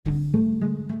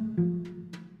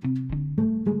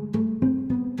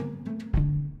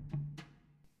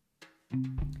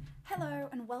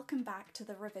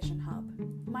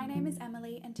My name is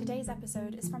Emily, and today's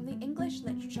episode is from the English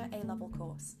Literature A-Level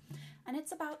course, and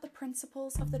it's about the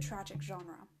principles of the tragic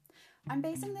genre. I'm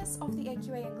basing this off the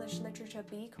AQA English Literature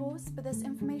B course, but this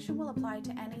information will apply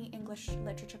to any English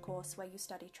literature course where you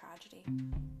study tragedy.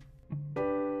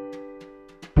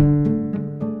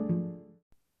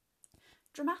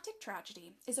 Dramatic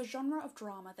tragedy is a genre of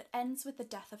drama that ends with the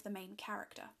death of the main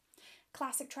character.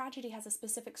 Classic tragedy has a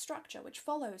specific structure which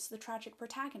follows the tragic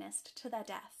protagonist to their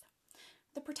death.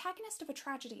 The protagonist of a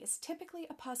tragedy is typically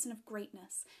a person of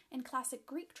greatness. In classic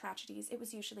Greek tragedies, it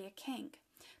was usually a king.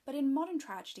 But in modern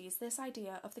tragedies, this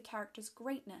idea of the character's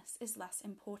greatness is less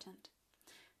important.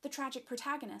 The tragic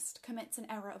protagonist commits an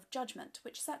error of judgment,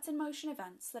 which sets in motion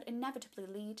events that inevitably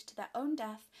lead to their own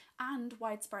death and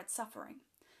widespread suffering.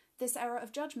 This error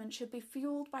of judgment should be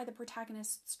fueled by the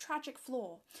protagonist's tragic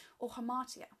flaw, or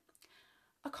hamartia.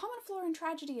 A common flaw in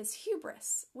tragedy is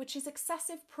hubris, which is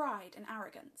excessive pride and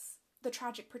arrogance. The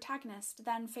tragic protagonist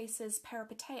then faces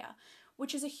peripeteia,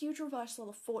 which is a huge reversal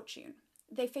of fortune.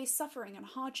 They face suffering and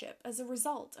hardship as a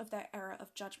result of their error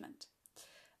of judgment.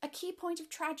 A key point of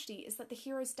tragedy is that the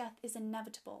hero's death is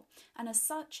inevitable, and as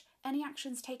such, any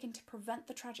actions taken to prevent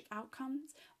the tragic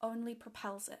outcomes only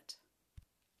propels it.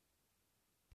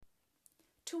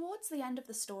 Towards the end of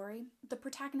the story, the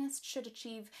protagonist should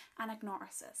achieve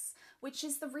anagnorisis, which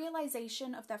is the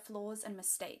realization of their flaws and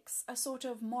mistakes, a sort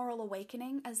of moral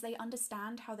awakening as they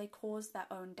understand how they caused their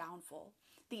own downfall.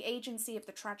 The agency of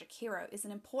the tragic hero is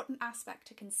an important aspect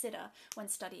to consider when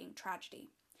studying tragedy.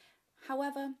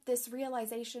 However, this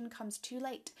realization comes too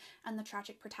late, and the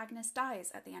tragic protagonist dies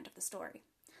at the end of the story.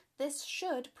 This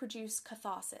should produce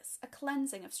catharsis, a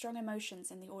cleansing of strong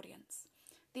emotions in the audience.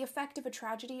 The effect of a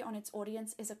tragedy on its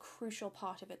audience is a crucial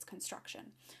part of its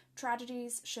construction.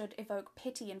 Tragedies should evoke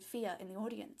pity and fear in the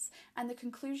audience, and the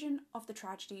conclusion of the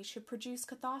tragedy should produce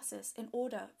catharsis in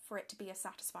order for it to be a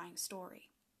satisfying story.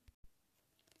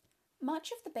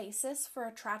 Much of the basis for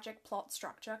a tragic plot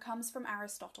structure comes from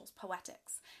Aristotle's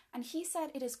Poetics, and he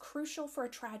said it is crucial for a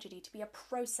tragedy to be a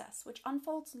process which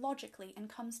unfolds logically and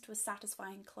comes to a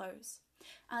satisfying close.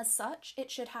 As such,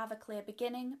 it should have a clear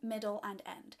beginning, middle, and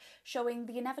end, showing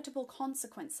the inevitable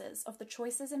consequences of the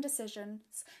choices and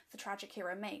decisions the tragic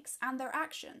hero makes, and their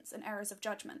actions and errors of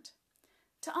judgment.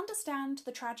 To understand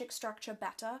the tragic structure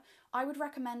better, I would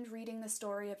recommend reading the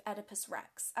story of Oedipus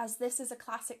Rex, as this is a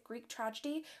classic Greek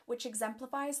tragedy which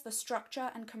exemplifies the structure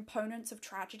and components of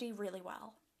tragedy really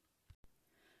well.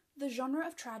 The genre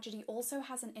of tragedy also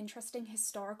has an interesting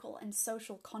historical and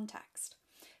social context.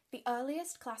 The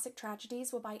earliest classic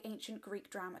tragedies were by ancient Greek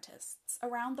dramatists,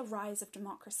 around the rise of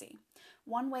democracy.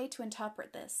 One way to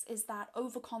interpret this is that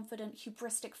overconfident,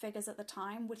 hubristic figures at the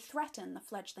time would threaten the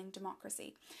fledgling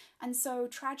democracy, and so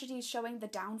tragedies showing the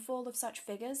downfall of such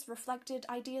figures reflected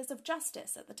ideas of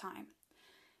justice at the time.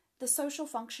 The social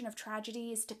function of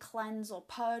tragedy is to cleanse or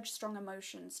purge strong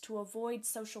emotions, to avoid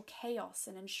social chaos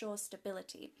and ensure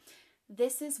stability.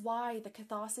 This is why the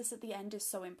catharsis at the end is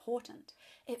so important.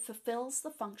 It fulfills the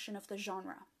function of the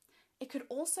genre. It could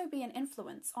also be an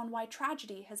influence on why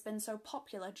tragedy has been so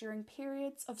popular during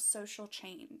periods of social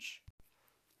change.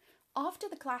 After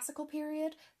the classical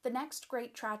period, the next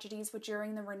great tragedies were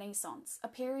during the Renaissance, a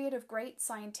period of great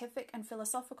scientific and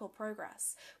philosophical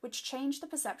progress, which changed the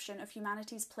perception of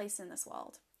humanity's place in this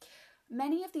world.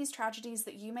 Many of these tragedies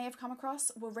that you may have come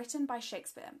across were written by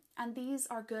Shakespeare, and these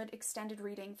are good extended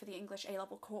reading for the English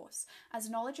A-Level course, as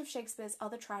knowledge of Shakespeare's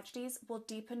other tragedies will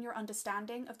deepen your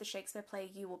understanding of the Shakespeare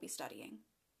play you will be studying.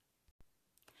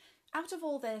 Out of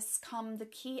all this come the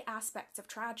key aspects of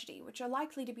tragedy, which are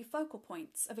likely to be focal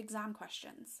points of exam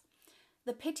questions.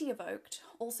 The pity evoked,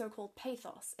 also called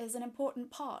pathos, is an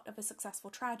important part of a successful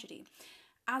tragedy,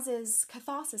 as is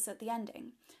catharsis at the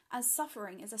ending, as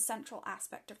suffering is a central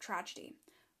aspect of tragedy.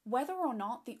 Whether or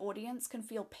not the audience can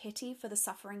feel pity for the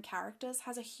suffering characters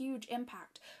has a huge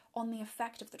impact on the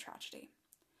effect of the tragedy.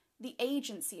 The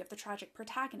agency of the tragic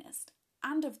protagonist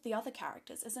and of the other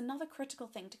characters is another critical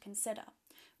thing to consider.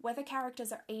 Whether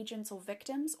characters are agents or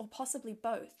victims, or possibly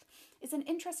both, is an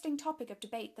interesting topic of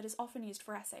debate that is often used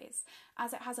for essays,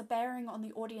 as it has a bearing on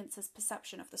the audience's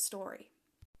perception of the story.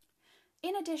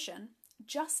 In addition,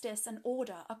 justice and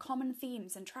order are common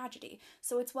themes in tragedy,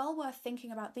 so it's well worth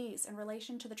thinking about these in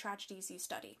relation to the tragedies you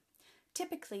study.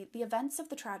 Typically, the events of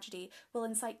the tragedy will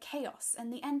incite chaos,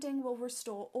 and the ending will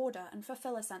restore order and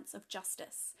fulfill a sense of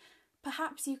justice.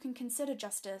 Perhaps you can consider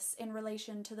justice in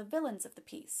relation to the villains of the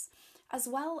piece, as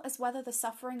well as whether the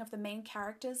suffering of the main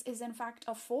characters is in fact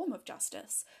a form of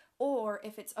justice, or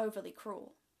if it's overly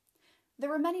cruel.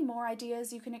 There are many more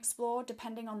ideas you can explore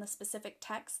depending on the specific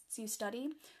texts you study.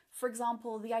 For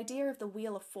example, the idea of the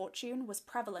Wheel of Fortune was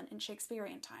prevalent in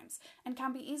Shakespearean times and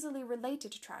can be easily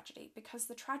related to tragedy because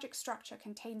the tragic structure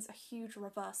contains a huge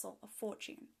reversal of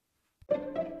fortune.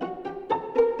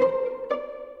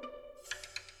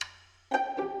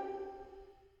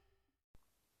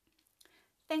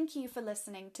 Thank you for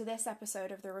listening to this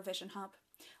episode of the Revision Hub.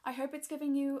 I hope it's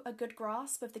giving you a good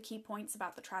grasp of the key points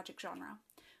about the tragic genre.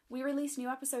 We release new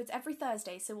episodes every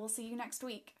Thursday, so we'll see you next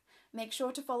week. Make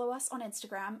sure to follow us on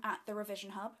Instagram at The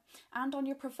Revision Hub and on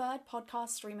your preferred podcast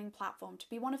streaming platform to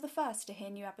be one of the first to hear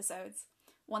new episodes.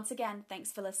 Once again,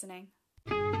 thanks for listening.